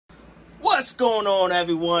What's going on,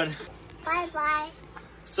 everyone? Bye-bye.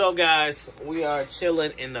 So guys, we are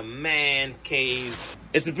chilling in the man cave.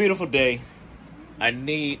 It's a beautiful day. I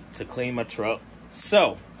need to clean my truck.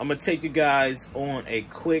 So I'm gonna take you guys on a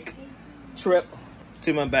quick trip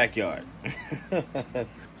to my backyard.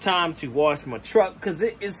 Time to wash my truck because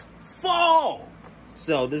it is fall.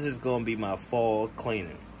 So this is gonna be my fall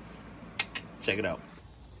cleaning. Check it out.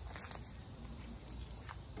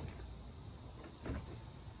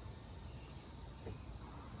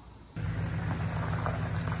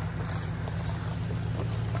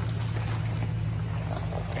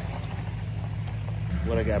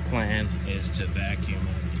 What I got planned is to vacuum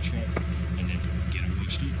the truck and then get it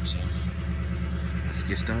washed up. So let's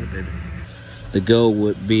get started, baby. The goal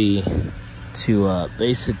would be to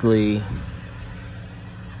basically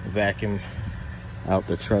vacuum out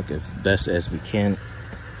the truck as best as we can.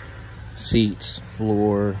 Seats,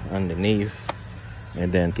 floor, underneath,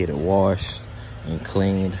 and then get it washed and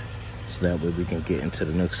cleaned so that way we can get into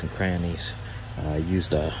the nooks and crannies. Use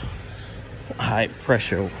the high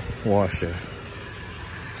pressure washer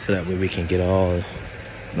so that way we can get all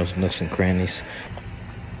those nooks and crannies.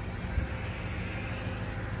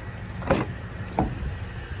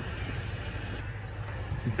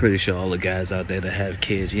 I'm pretty sure all the guys out there that have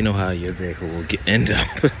kids, you know how your vehicle will end up.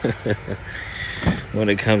 When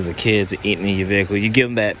it comes to kids eating in your vehicle, you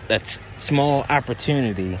give them that small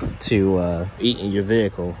opportunity to eat in your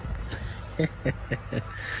vehicle.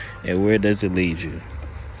 And where does it lead you?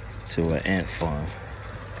 To an ant farm.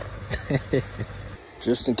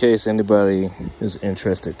 Just in case anybody is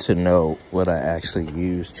interested to know what I actually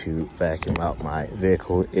use to vacuum out my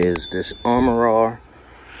vehicle is this Armor.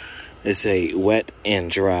 It's a wet and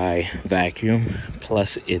dry vacuum,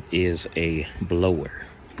 plus it is a blower.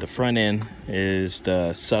 The front end is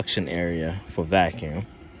the suction area for vacuum.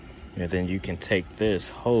 And then you can take this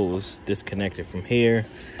hose, disconnect it from here,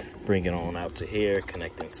 bring it on out to here,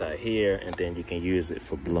 connect inside here, and then you can use it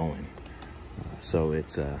for blowing. So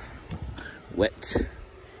it's a wet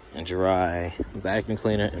and dry vacuum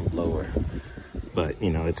cleaner and blower. But you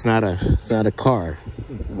know, it's not a car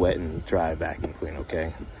wet and dry vacuum cleaner,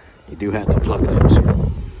 okay? You do have to plug it up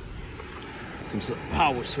to some sort of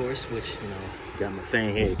power source, which, you know, got my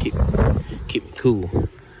thing here to keep it cool.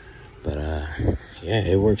 But yeah,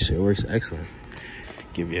 it works excellent.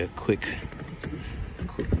 Give you a quick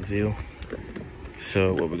review.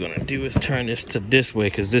 So what we're gonna do is turn this to this way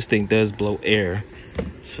because this thing does blow air.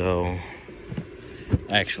 So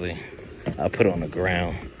actually I'll put it on the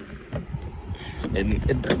ground. And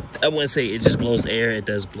I wouldn't say it just blows air, it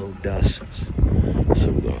does blow dust.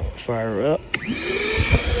 So we're gonna fire her up.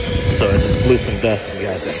 So it just blew some dust. You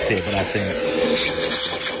guys didn't see it, but I seen it.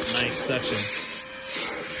 Nice suction.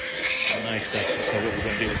 Nice suction. So what we're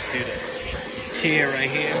gonna do is do the chair right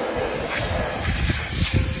here.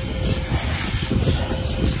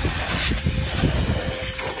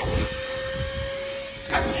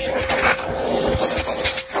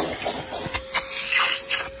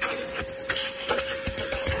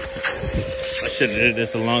 I should have did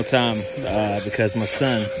this a long time because my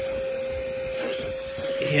son,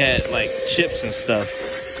 he had like chips and stuff.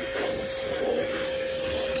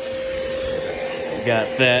 So got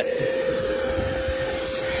that.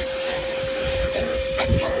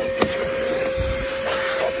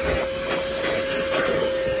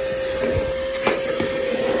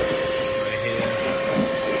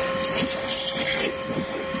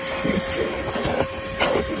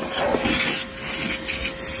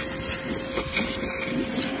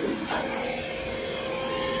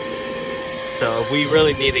 So if we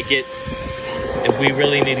really need to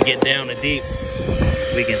get down and deep,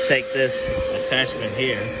 we can take this attachment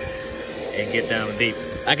here and get down and deep.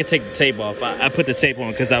 I can take the tape off. I put the tape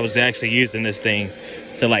on because I was actually using this thing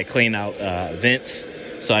to like clean out vents.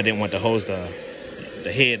 So I didn't want to hose the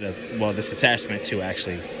head of, well, this attachment to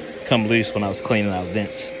actually come loose when I was cleaning out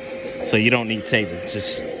vents. So you don't need tape. It's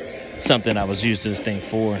just something I was using this thing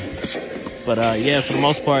for. But yeah, for the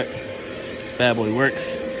most part, this bad boy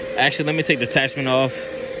works. Actually, let me take the attachment off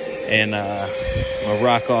and I'll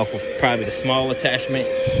rock off with probably the small attachment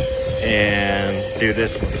and do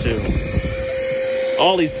this one too.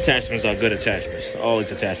 All these attachments are good attachments. All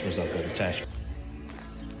these attachments are good attachments.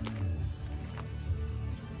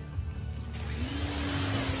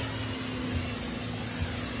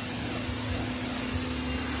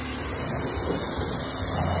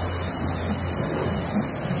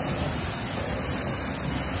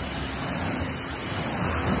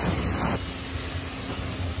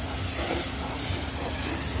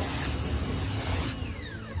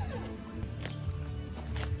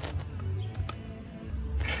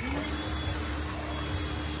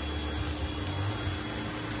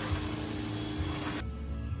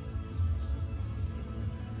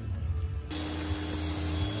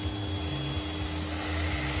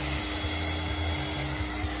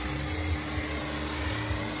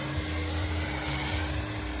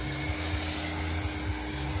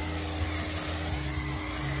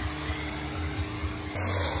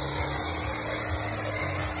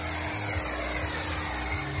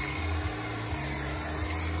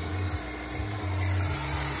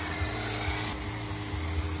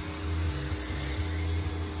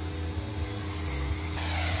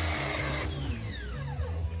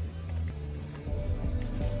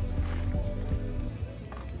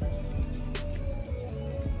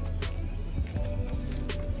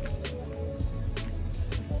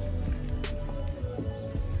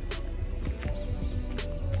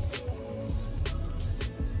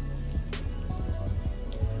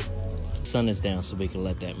 sun is down, so we can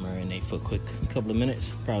let that marinate for a quick couple of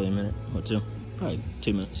minutes, probably a minute or two, probably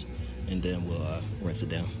 2 minutes, and then we'll rinse it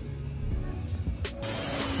down.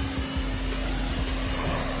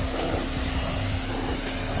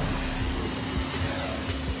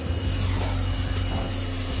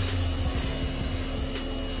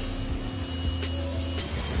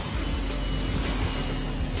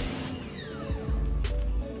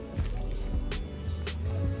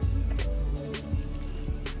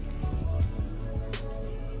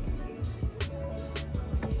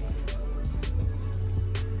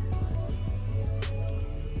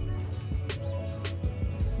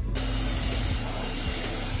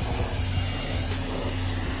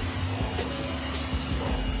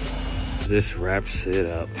 This wraps it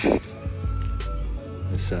up.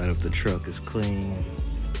 The side of the truck is clean,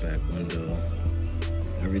 back window,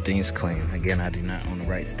 everything is clean. Again, I do not own the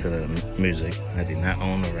rights to the music. I do not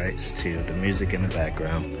own the rights to the music in the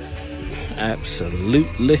background.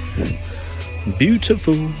 Absolutely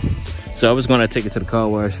beautiful. So I was gonna take it to the car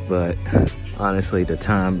wash, but honestly, the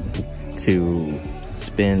time to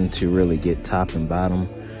spend to really get top and bottom,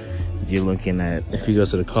 you're looking at, if you go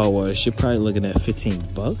to the car wash, you're probably looking at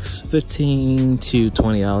 15 bucks, $15 to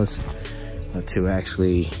 $20 to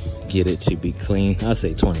actually get it to be clean. I'd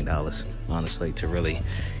say $20, honestly, to really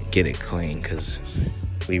get it clean, because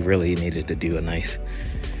we really needed to do a nice,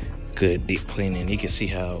 good deep cleaning. You can see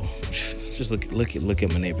how, just look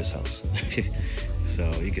at my neighbor's house.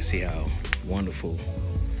 So you can see how wonderful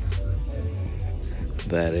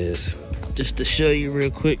that is. Just to show you real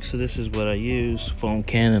quick, so this is what I use, foam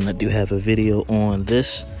cannon. I do have a video on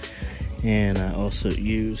this, and I also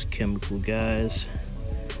use Chemical Guys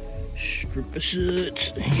stripper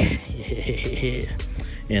shirts. Yeah.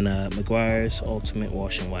 And Meguiar's Ultimate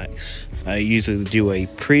Wash and Wax. I usually do a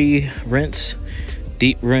pre-rinse,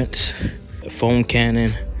 deep rinse, a foam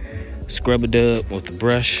cannon, scrub it up with the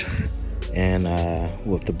brush, and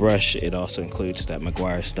with the brush it also includes that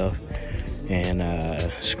Meguiar stuff. And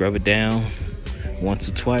scrub it down once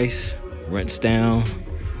or twice, rinse down,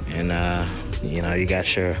 and you know, you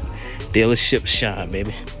got your dealership shine,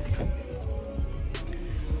 baby.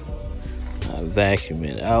 Vacuum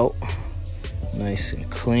it out nice and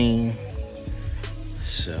clean.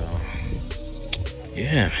 So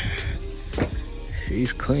yeah,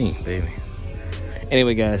 she's clean, baby.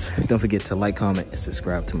 Anyway guys, don't forget to like, comment, and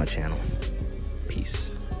subscribe to my channel. Peace.